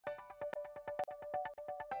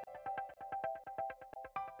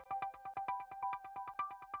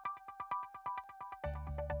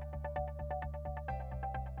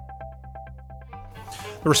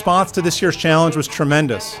The response to this year's challenge was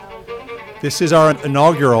tremendous. This is our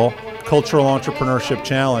inaugural Cultural Entrepreneurship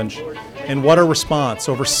Challenge, and what a response.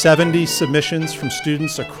 Over 70 submissions from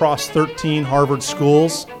students across 13 Harvard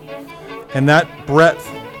schools, and that breadth,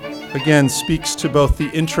 again, speaks to both the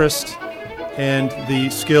interest and the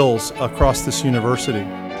skills across this university.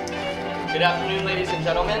 Good afternoon, ladies and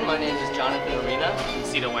gentlemen. My name is Jonathan Arena and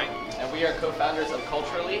Cedar Wang, and we are co-founders of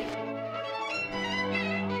Culturally.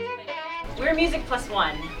 We're Music Plus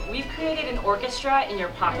One. We've created an orchestra in your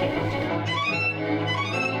pocket.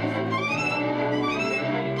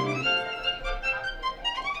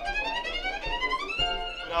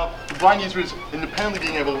 Now, the blind user is independently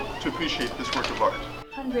being able to appreciate this work of art.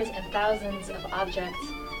 Hundreds and thousands of objects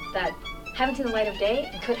that haven't seen the light of day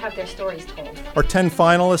and could have their stories told. Our 10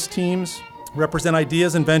 finalist teams represent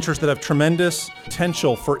ideas and ventures that have tremendous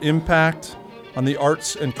potential for impact on the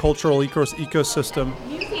arts and cultural ecosystem.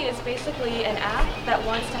 Musi is basically an app that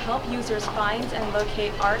wants to help users find and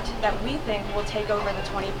locate art that we think will take over the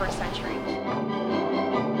 21st century.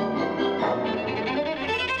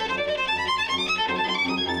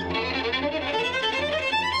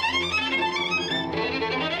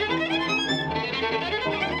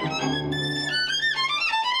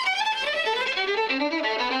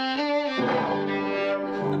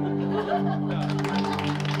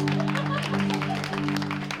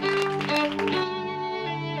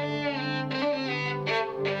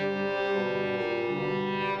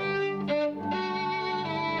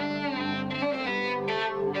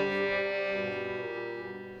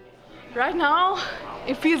 Right now,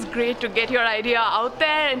 it feels great to get your idea out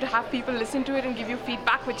there and to have people listen to it and give you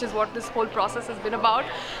feedback, which is what this whole process has been about.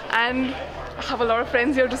 And I have a lot of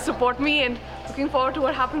friends here to support me, and looking forward to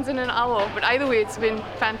what happens in an hour. But either way, it's been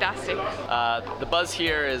fantastic. The buzz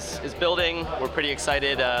here is building. We're pretty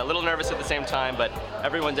excited, a little nervous at the same time, but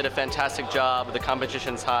everyone did a fantastic job. The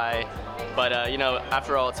competition's high, but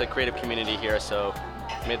after all, it's a creative community here, so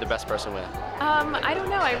made the best person win. I don't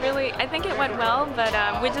know. I think it went well,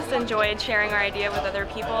 but we just enjoyed sharing our idea with other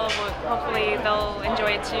people. Hopefully they'll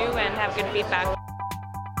enjoy it too and have good feedback.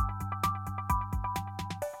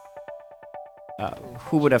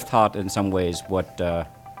 Who would have thought in some ways that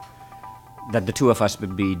the two of us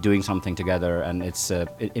would be doing something together, and it's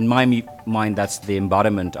in my mind that's the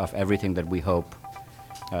embodiment of everything that we hope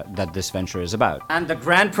that this venture is about. And the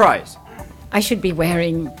grand prize. I should be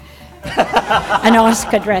wearing an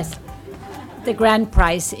Oscar dress. The grand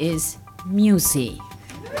prize is Musi.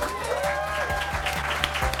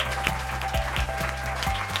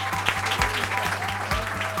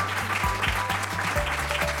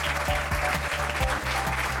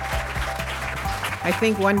 I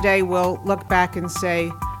think one day we'll look back and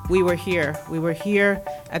say, we were here. We were here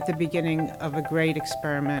at the beginning of a great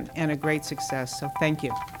experiment and a great success, so thank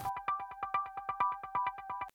you.